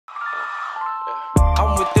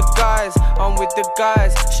guys, I'm with the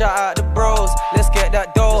guys. Shout out the bros, let's get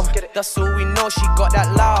that dough. That's all we know, she got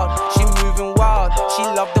that loud. She moving wild, she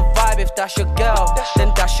love the vibe. If that's your girl,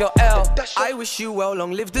 then that's your L. I wish you well,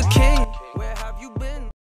 long live the king. Where have you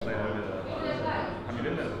been?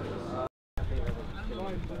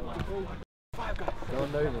 No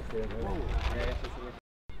one knows us here, man.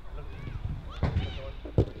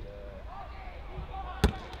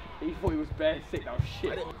 He thought he was bare sick, that was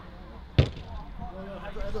shit.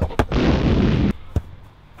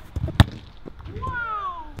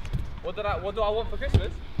 What do I want for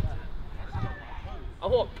Christmas? I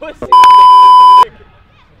want pussy.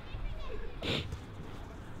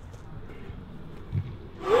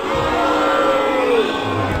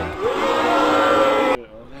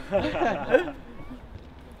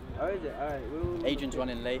 Adrian's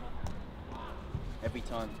running late every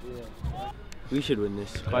time. Yeah. We should win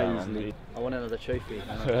this quite easily. I want another trophy.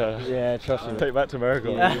 Yeah, trust me. Take it back to America.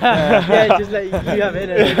 Yeah, just let you have it.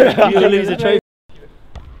 You lose a trophy.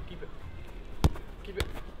 Keep it.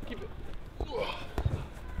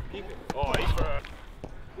 Oh, he's for her.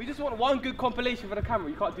 We just want one good compilation for the camera.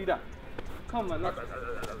 You can't do that. Come on, man.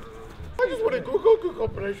 I just want a good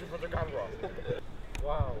compilation for the camera.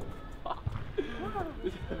 Wow. Wow.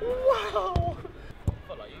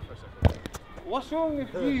 What's wrong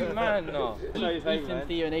with you, man? No. Ethan,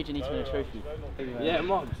 Theo, and Adrian need to win a trophy. Yeah,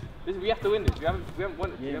 Mom. We have to win this. We haven't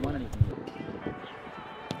won it. We haven't won anything.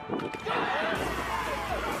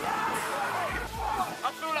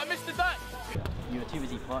 I feel like Mr. Dyke. You were too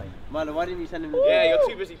busy partying. Milo, why didn't you send him? Yeah, you're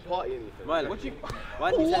too busy partying. Milo, why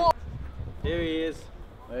didn't you send? Here he is.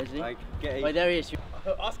 Where is he? Like, get oh, there he is.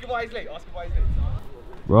 Ask him why he's late.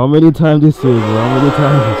 Bro, how many times this is, bro? How many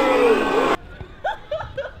times?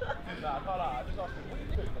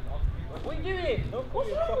 What are you doing? What's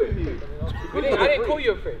wrong with you? I didn't call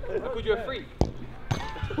you a freak. I called you a freak.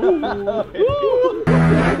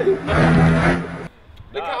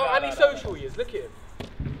 Look how antisocial he is. Look at him.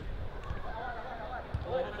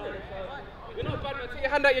 You're not bad, man. Take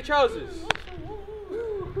your hand out your trousers.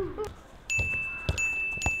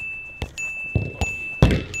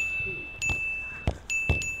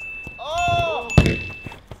 Oh! What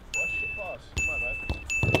a shit pass. My bad.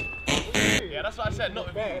 Yeah, that's what I said, not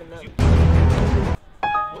with you.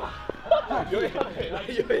 You're in.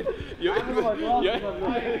 I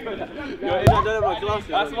don't have my glasses.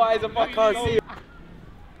 That's why it's a fucking can't see.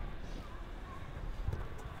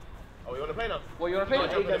 Oh, you want to play now? What, you want to play? You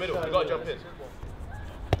gotta jump in the middle. You gotta jump in.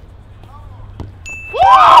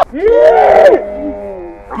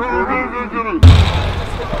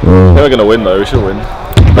 They're gonna win though, we should win.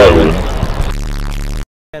 Better win.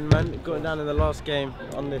 And man, going down in the last game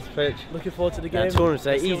on this pitch. Looking forward to the game. Tournament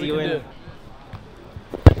day, easy win.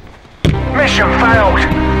 Mission failed.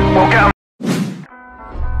 We'll get 'em.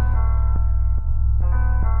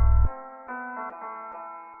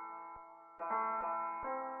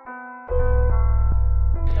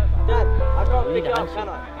 Dad, I can't pick pick it it up, up, can can I?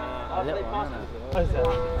 I? A little one, What is that?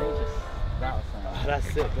 that or something. That's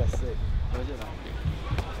sick, that's sick. What is it, man?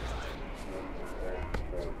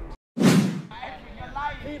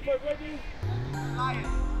 Keeper ready.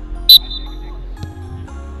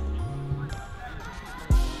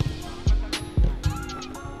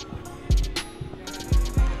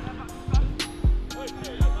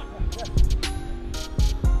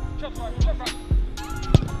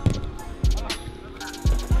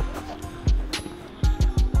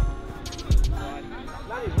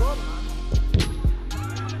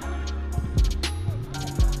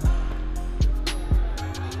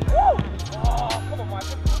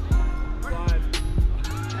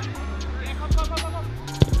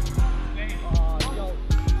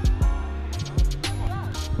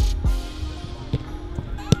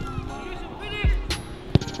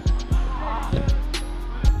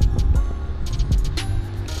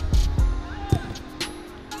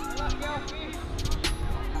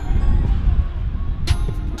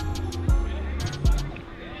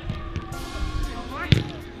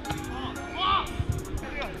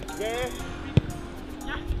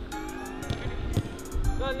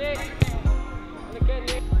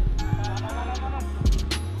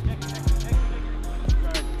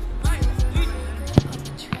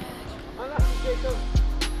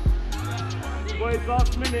 Boys,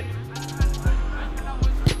 last minute.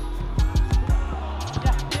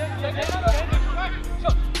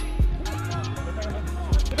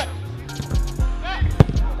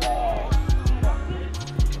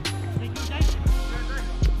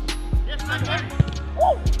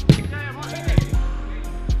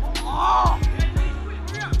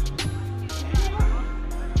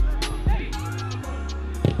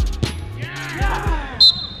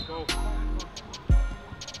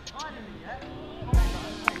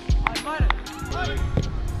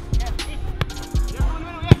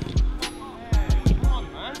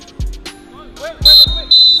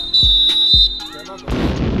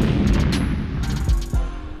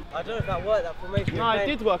 I don't know if that worked, that formation. No, it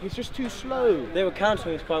did work, it's just too slow. They were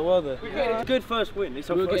countering us quite well though. It's a good first win,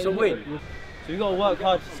 it's a win. So we've got to work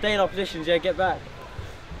hard to stay in our positions, yeah, get back.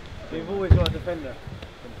 We've always got a defender.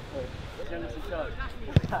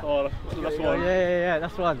 Oh, that's one. Yeah,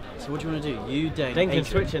 that's one. So what do you want to do? You, Deng. Deng can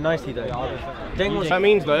switch it nicely though. Deng was... That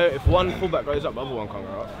means though, if one fullback goes up, the other one can't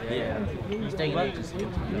go up. Yeah. He's Deng and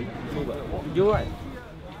Agent. You're right.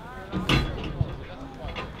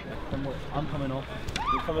 I'm coming off.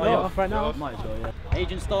 You're coming off right now? Might as well, yeah.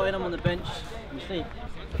 Agent starting, I'm on the bench. You see?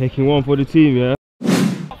 Taking one for the team, yeah.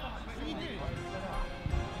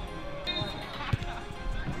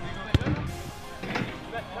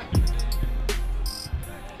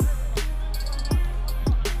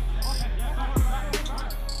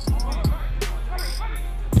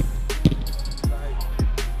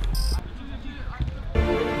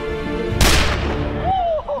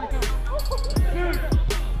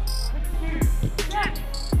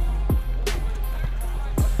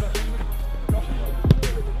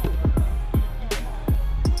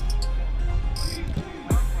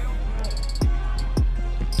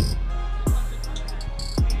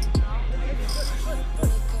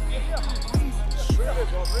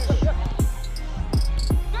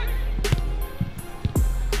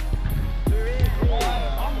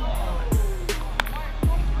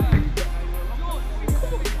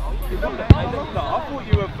 I thought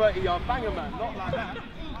you were 30-yard banger, man, not like that.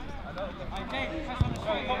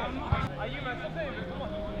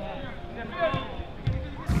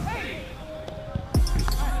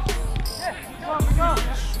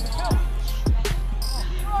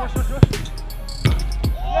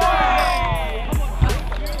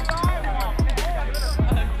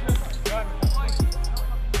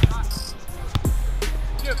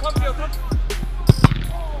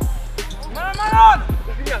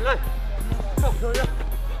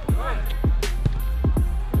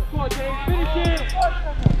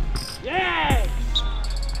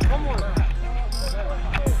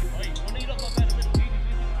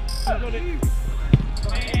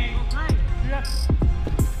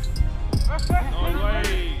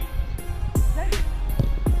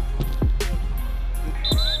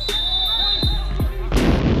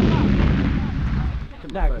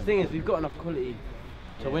 Nah, the thing is, we've got enough quality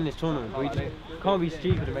to win this tournament. We just can't be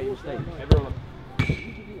stupid and make mistakes.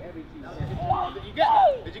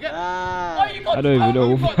 Did you get I don't even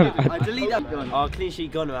know. I delete that. Oh, clean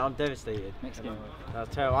sheet gone, man. I'm devastated. Next game. That was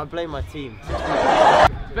terrible. I blame my team.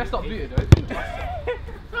 Best up booted though. Give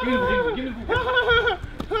me the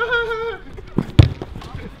ball.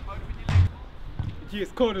 He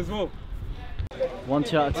scored as well. 1,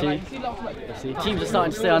 2 out of 2. See, teams are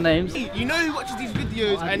starting to say our names. You know who watches these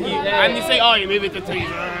videos and you say, oh, you move it to 2.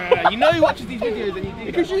 You know who watches these videos and you do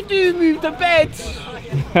because you do move the bed.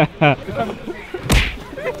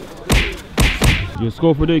 Your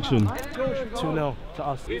score prediction? 2-0 to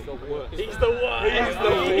us. He's the worst. He's the worst.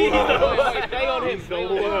 Stay on him. He's the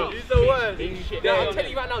worst. He's the worst. Yeah, I'll tell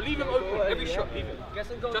you right now, leave him open. Every shot, leave him. Just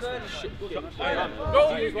shit.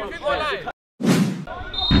 Go, you think one line.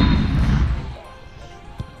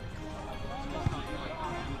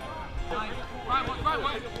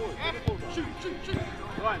 Right. Shoot.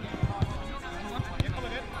 Right.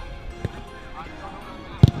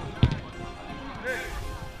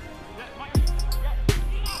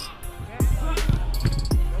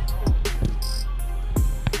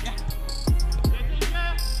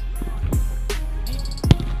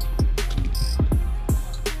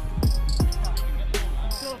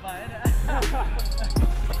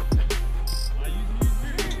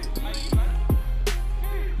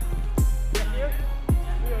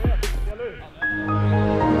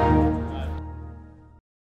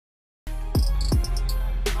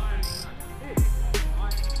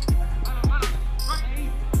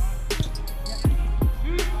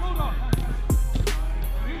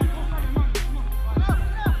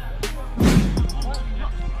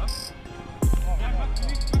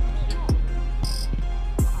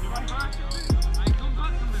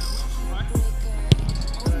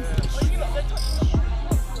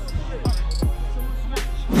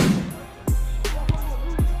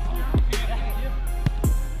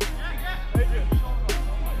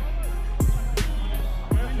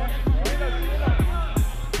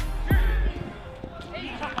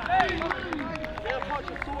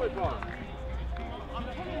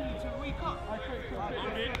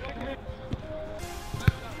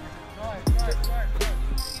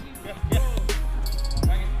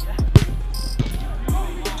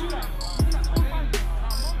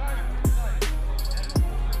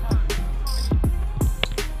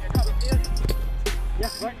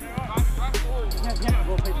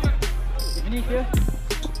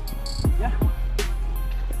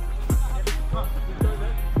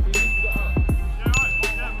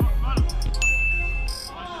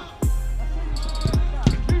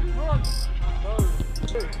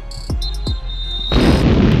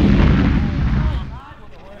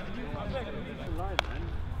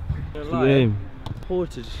 Game. Poor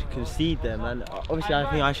to concede there, man. Obviously, I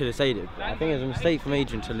think I should have saved it. I think it was a mistake from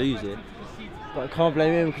Adrian to lose it. But I can't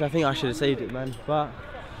blame him because I think I should have saved it, man. But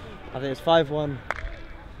I think it's 5-1.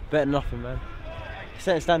 Better than nothing, man.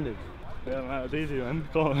 Setting standards. Yeah, man, it's easy, man.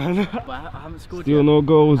 Come on, man. But I haven't scored Still yet. no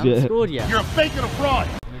goals I haven't yet. scored yet. You're a fake and a fraud.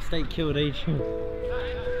 Mistake killed Adrian.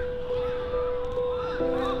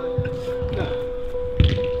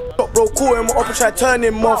 Bro, caught him up and tried to turn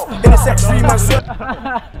him off. In a sex 3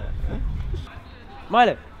 man.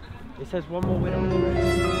 Milo, it says one more winner.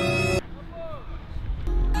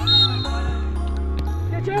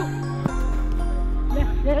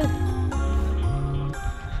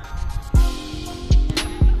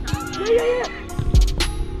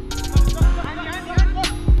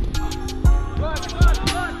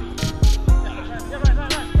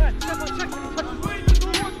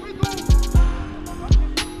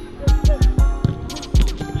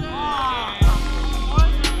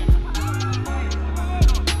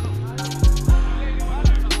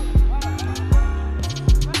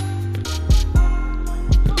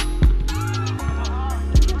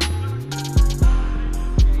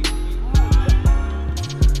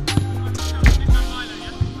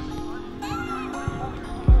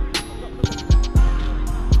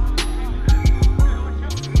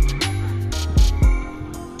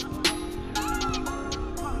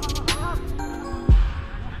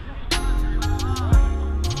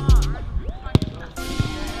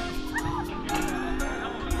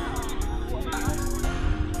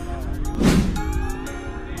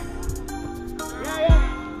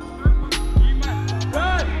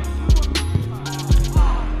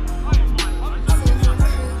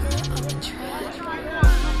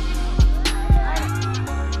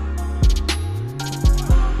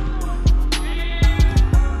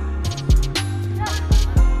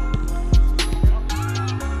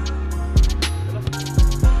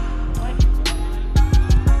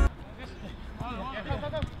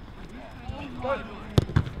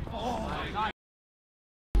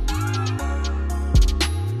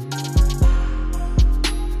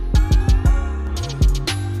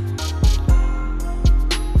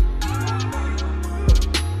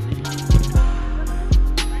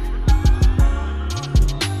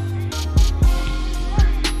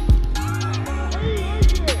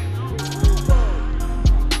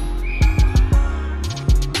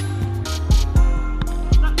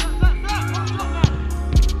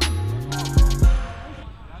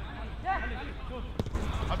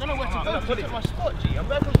 Put it in my spot, G. I'm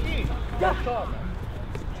very confused. Yeah. I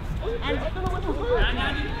don't know what to do.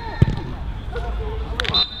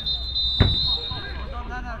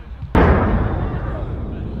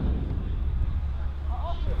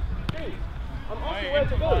 I'm asking where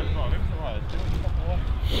to go.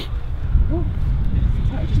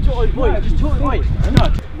 Just talk it, boy. Just talk it, boy.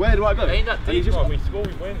 Where do I go? Ain't that deep? We score,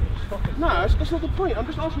 we win. No, that's not the point. I'm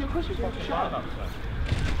just asking you a question. So I can shut up.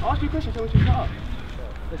 Ask you a question, tell me to shut up.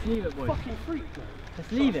 Let's leave it, boys. Fucking freak, man.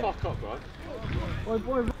 Let's leave it. Fuck up, bro.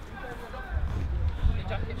 Boy.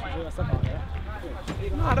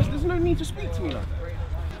 Nah, there's no need to speak to me like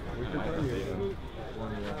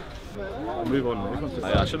Move on.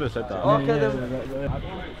 I should have said that. Okay, then.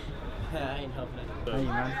 I ain't helping it. Hey,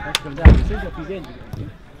 man. Let's come down. It seems like he's in.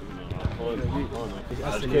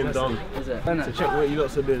 I just came down Is it? to check what you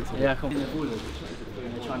lot are doing. Yeah, come on.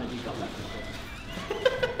 They're trying to do something.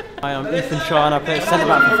 Hi, I'm Ethan Shaw and I play centre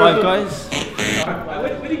back for Five Guys.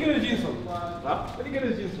 Where do you get his jeans from? Huh? Where do you get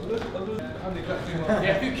his jeans from?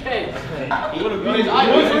 Yeah, who cares?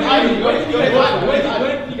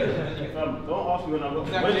 Don't ask me when I'm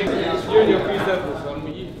You're in your free circles, son.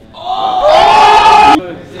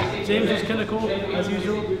 James is killer cool, as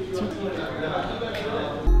usual.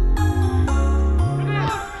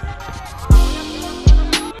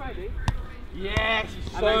 Yes,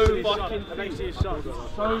 so fucking free. So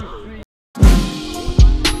free.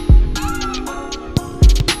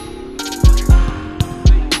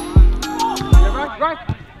 Right.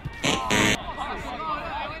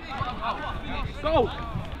 Go!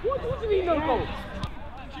 What do you mean no goal?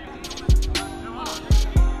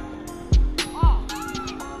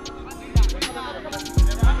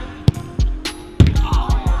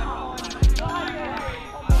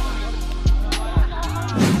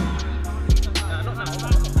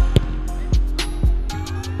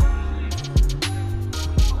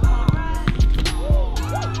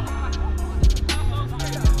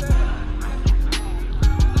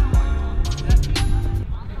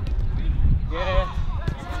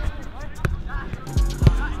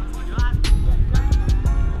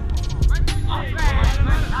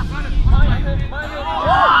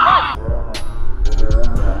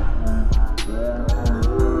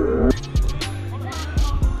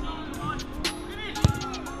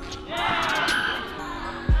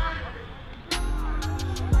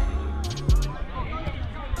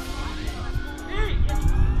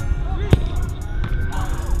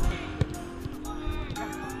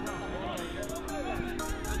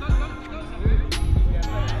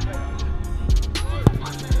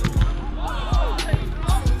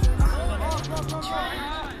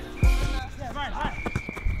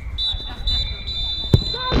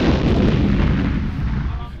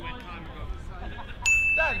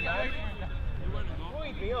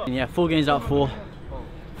 yeah, 4 games out of 4.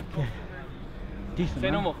 Decent.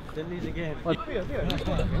 Say no more. Didn't lose again.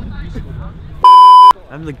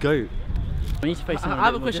 I'm the GOAT. We need to face someone. I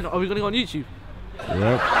have a question. Are we going to go on YouTube?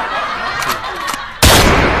 Yep.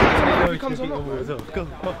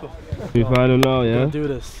 We final now, yeah? Do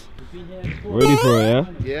this. Ready for it, yeah?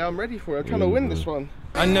 Yeah, I'm ready for it. I'm trying to win this one.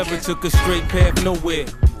 I never took a straight path nowhere.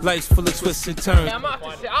 Life's full of twists and turns. Yeah, I might have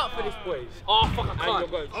to sit out for this, boys. Oh, fuck, I can't.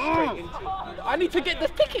 You're going straight into it. I need to get the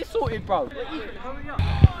ticket sorted, bro. Make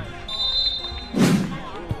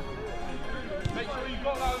sure you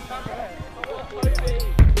got that on camera.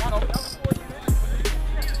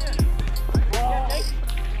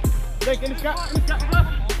 Get in the gap,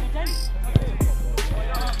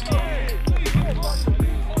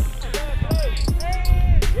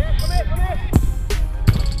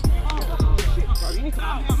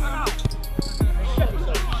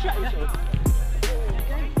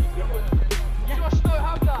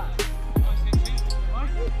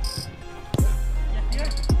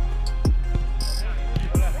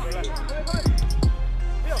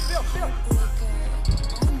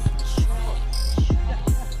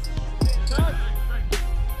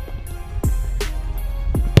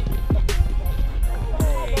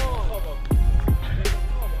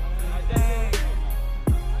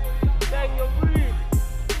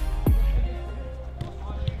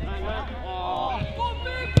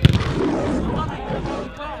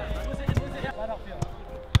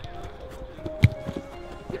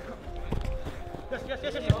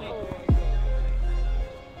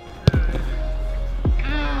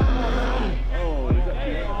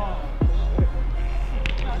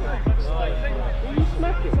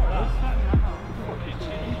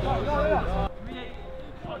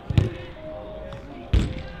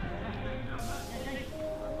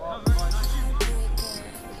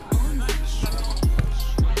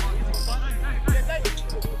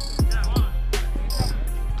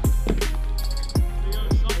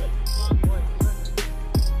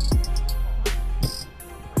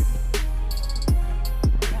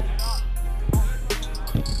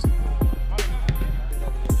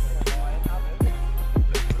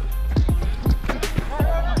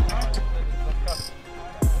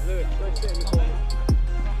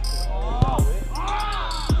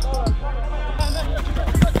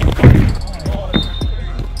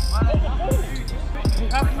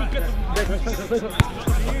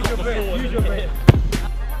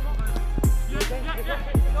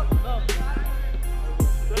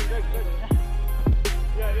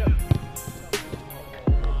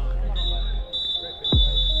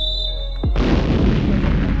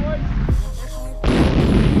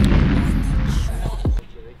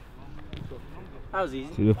 That was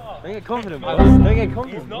easy. Don't get confident, bro. Don't get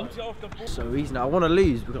confident. So easy now. I want to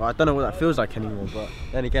lose because I don't know what that feels like anymore. But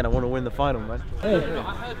then again, I want to win the final, man.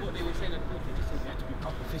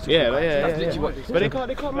 Yeah. But they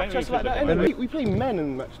can't match us like that. Anyway. We play men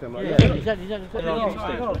and match them like that. Yeah, exactly.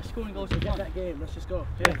 Scoring goals to get that game. Let's just go.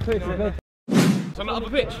 It's on the other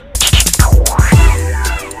pitch.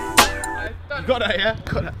 You got that, yeah?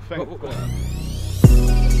 Got that. Thank you.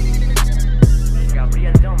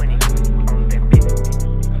 Gabriel Dominic on the beat.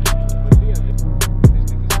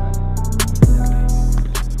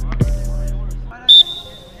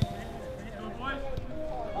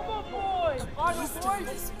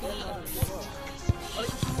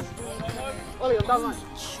 Ollie, I'm down line.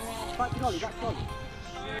 Back to Ollie, back to Ollie.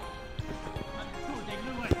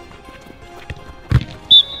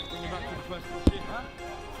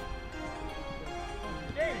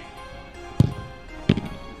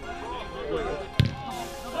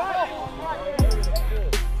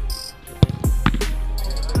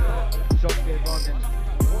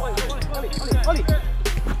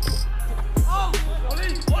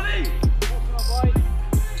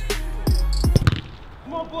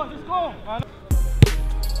 Come on, boys, let's go!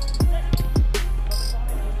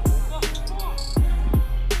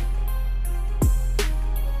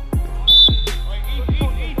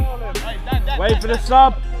 Wait for the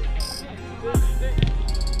sub.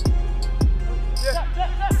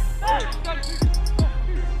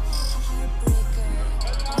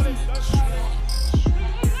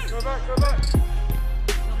 Go back.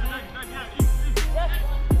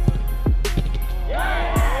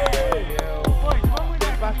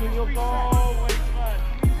 Back in your goal,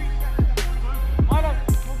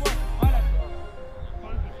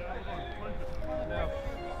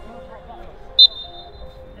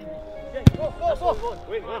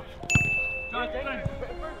 Wait, go.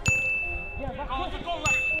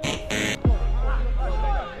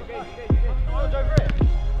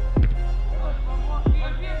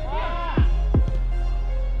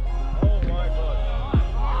 Oh my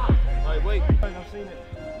God. seen it.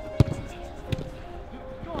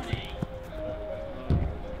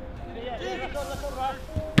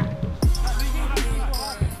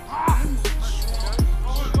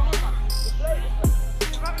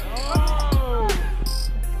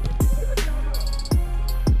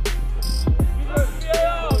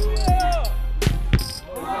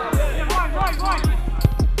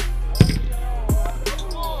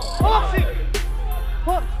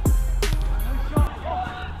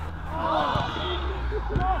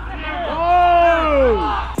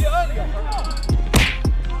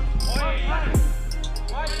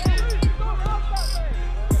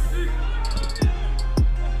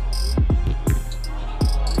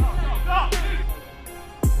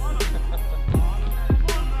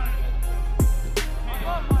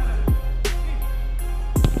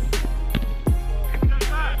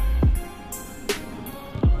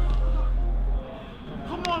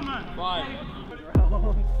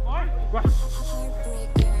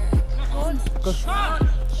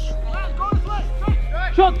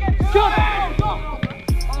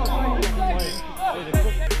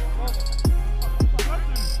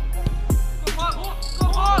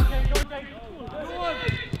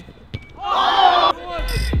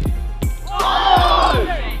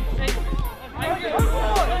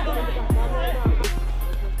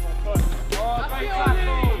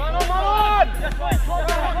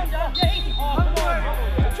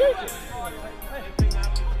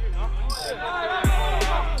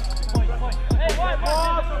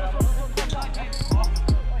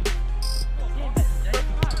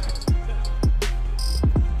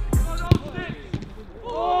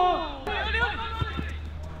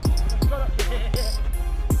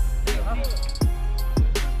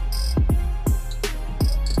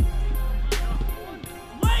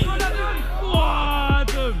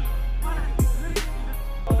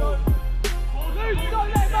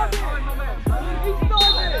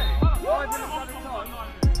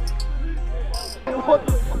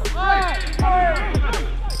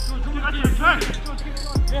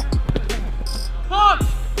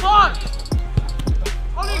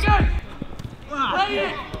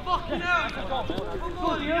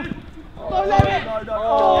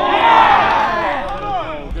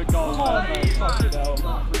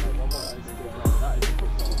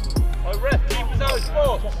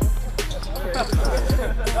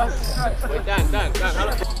 Wait, Dan.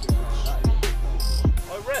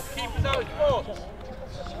 Oh, ref, keep us out of sports.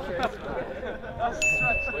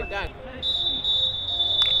 Wait, Dan.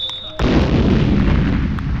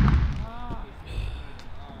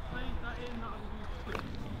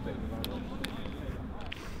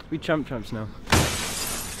 We champs now.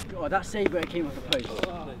 God, that save where it came off the post.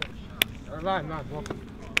 Man.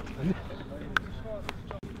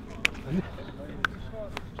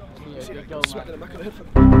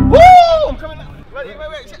 Woo! I'm coming out. Wait.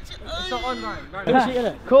 It's not on, man.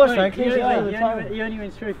 Of course, man. He only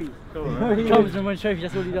wins trophies. He comes and wins trophies,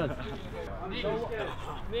 that's all he does.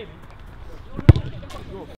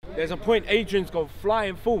 There's a point Adrian's gone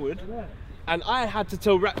flying forward, and I had to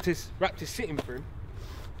tell Raptis sit him for him.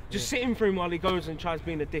 Just sit him for him while he goes and tries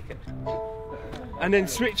being a dickhead. And then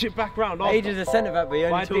switch it back round. Adrian's a centre back, but he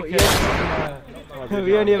only taught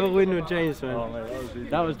we only have a win with James, man. Oh, mate,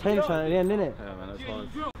 that was tense at the end, didn't it? Yeah, man, that's hard.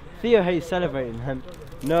 Theo hates celebrating, man.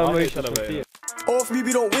 No emotion from Theo. Off me,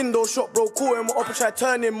 we don't win those shot, bro. Caught him up and try to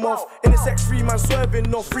turn him off. In the sex, free man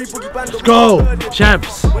swerving off. Free boogie band. Let's go,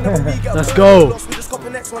 champs. Let's go. We just cop the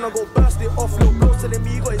next one, I go burst it off. Little bro telling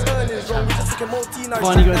me he got his earnings wrong. We just took him OT now.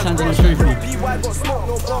 Finally got his hands on the trophy. got smoke,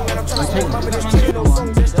 no bong. And I'm trying to smoke my minutes, no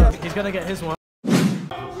songs. He's gonna get his one.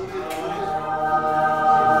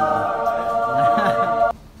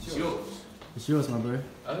 It's yours, my bro.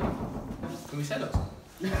 Oh, can we sell it?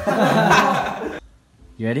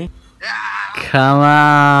 You ready? Come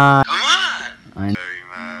on!